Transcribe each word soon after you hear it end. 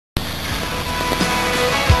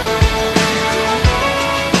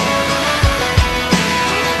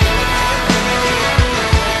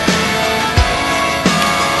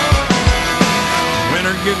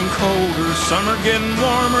Summer getting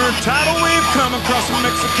warmer, tidal wave come across the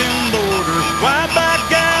Mexican border. Wide by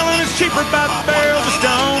gallon is cheaper by the barrel. Just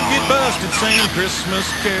don't get busted singing Christmas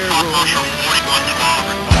carols.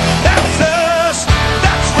 That's us,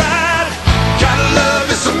 that's right. Gotta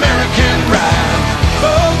love this American ride.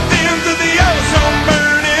 Both ends of the ozone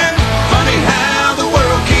burning. Funny how the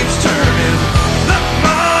world keeps turning. Look,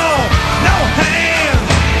 Mom, no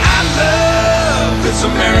hands. I love this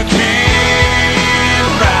American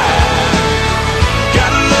ride.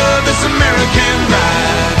 Gotta love this American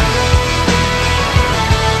ride.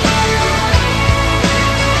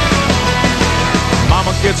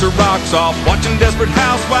 Mama gets her rocks off, watching Desperate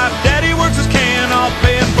Housewife. Daddy works his can off,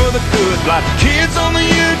 paying for the good life. Kids on the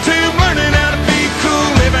YouTube learning how to be cool.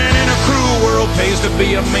 Living in a cruel world pays to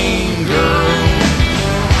be a mean girl.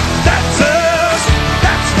 That's us,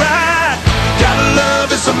 that's right. Gotta love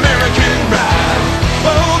this American ride.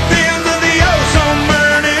 Both ends of the ozone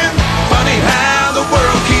burning. Funny how the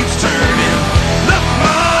world keeps turning. Look,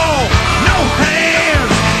 Mom, no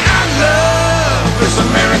hands. I love this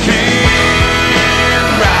American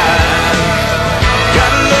ride.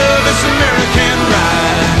 Gotta love this American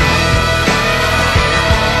ride.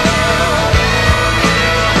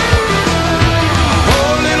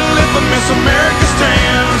 Poor little infamous America's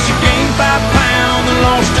town. She gained 5 pounds and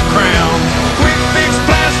lost her crown. Quick fix,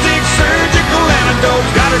 plastic, surgical antidote.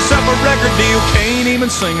 Got herself a record deal, can't even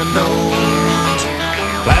sing a note.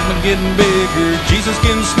 Plasma getting bigger, Jesus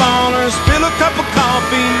getting smaller. Spill a cup of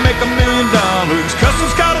coffee, make $1 million.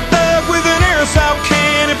 Customs caught a thug with an aerosol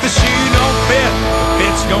can. If the shoe don't fit,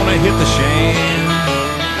 it's gonna hit the shan.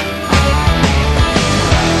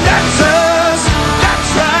 That's us, that's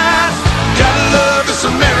right. Gotta love this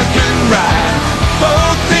American ride.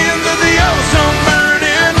 Both ends of the ozone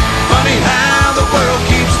burning. Funny how the world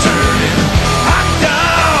keeps turning. Hot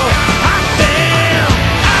dog, hot damn.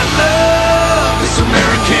 I love this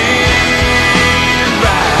American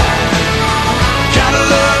ride. Gotta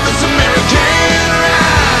love this American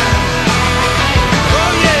ride.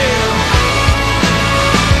 Oh yeah.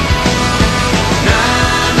 Na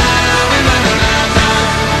na na na na na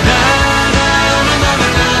na na na na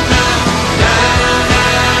na na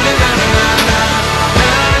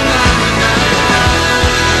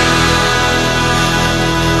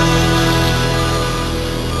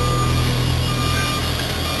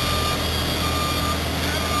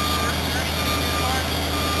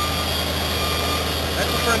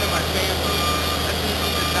That's a friend of my family. That's who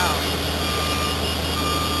moved it down.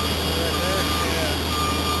 Right there? Yeah.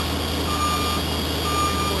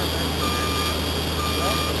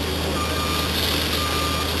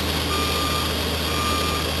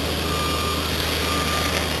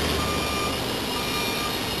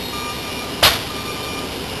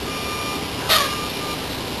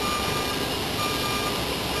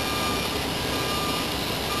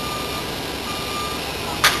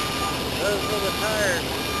 Those for the tires.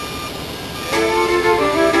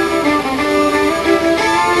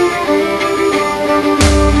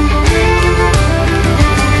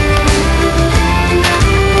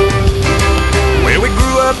 Well, we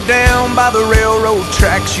grew up down by the railroad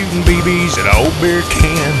track, shooting BBs at old beer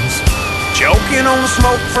cans. Choking on the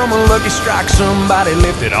smoke from a Lucky Strike somebody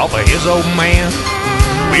lifted off of his old man.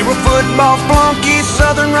 We were football flunkies,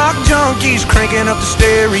 southern rock junkies, cranking up the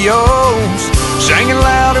stereos, singing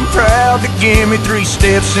loud and proud to give me 3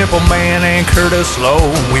 steps, Simple Man and Curtis Low.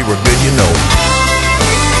 We were good, you know.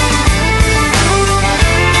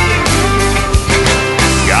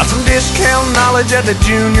 Got some discount knowledge at the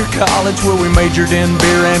junior college where we majored in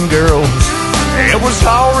beer and girls. It was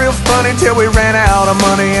all real funny till we ran out of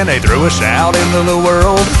money and they threw us out into the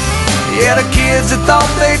world. Yeah, the kids that thought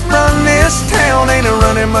they'd run this town ain't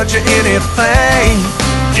running much of anything.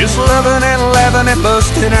 Just loving and laughing and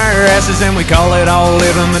busting our asses, and we call it all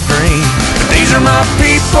living the dream. But these are my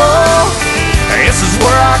people, this is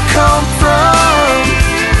where I come from.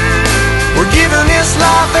 We're giving this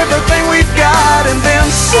life everything we've got and then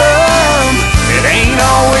some. It ain't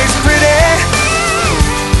always pretty,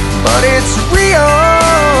 but it's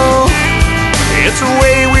real. It's the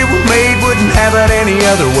way we were made, wouldn't have it any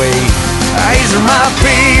other way. These are my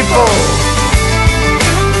people.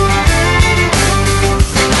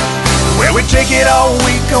 Well, we take it all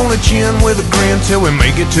week on the chin with a grin till we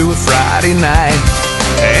make it to a Friday night.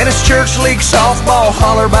 And it's church league softball,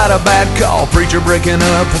 holler about a bad call, preacher breaking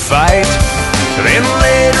up a fight. Then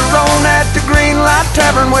later on at the Green Light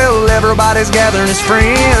Tavern, well, everybody's gathering as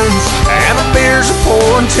friends, and the beers are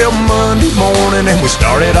pouring till Monday morning, and we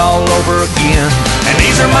start it all over again. And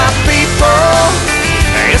these are my people,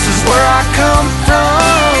 this is where I come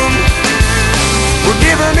from. We're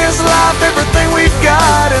giving this life every everything we've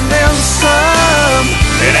got and then some.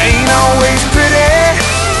 It ain't always pretty,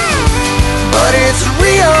 but it's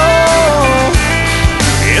real.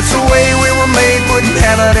 It's the way we were made, wouldn't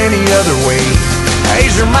have it any other way.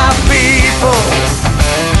 These are my people.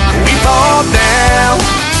 We fall down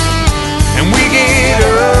and we get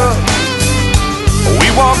up. We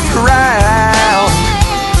walk around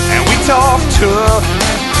and we talk tough.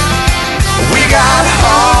 We got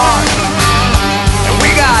heart and we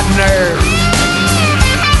got nerve,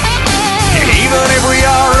 even if we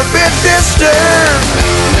are a bit disturbed.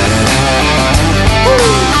 Woo.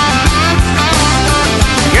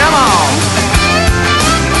 Come on.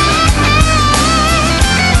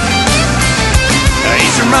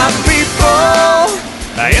 These are my people.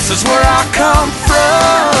 This is where I come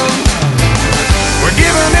from. We're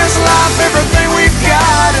giving this life everything we've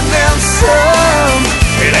got and then some.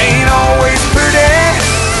 It ain't always pretty,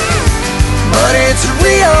 but it's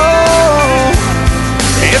real.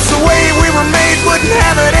 It's the way we were made, wouldn't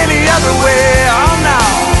have it any other way. Oh no.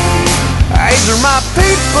 These are my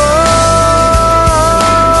people.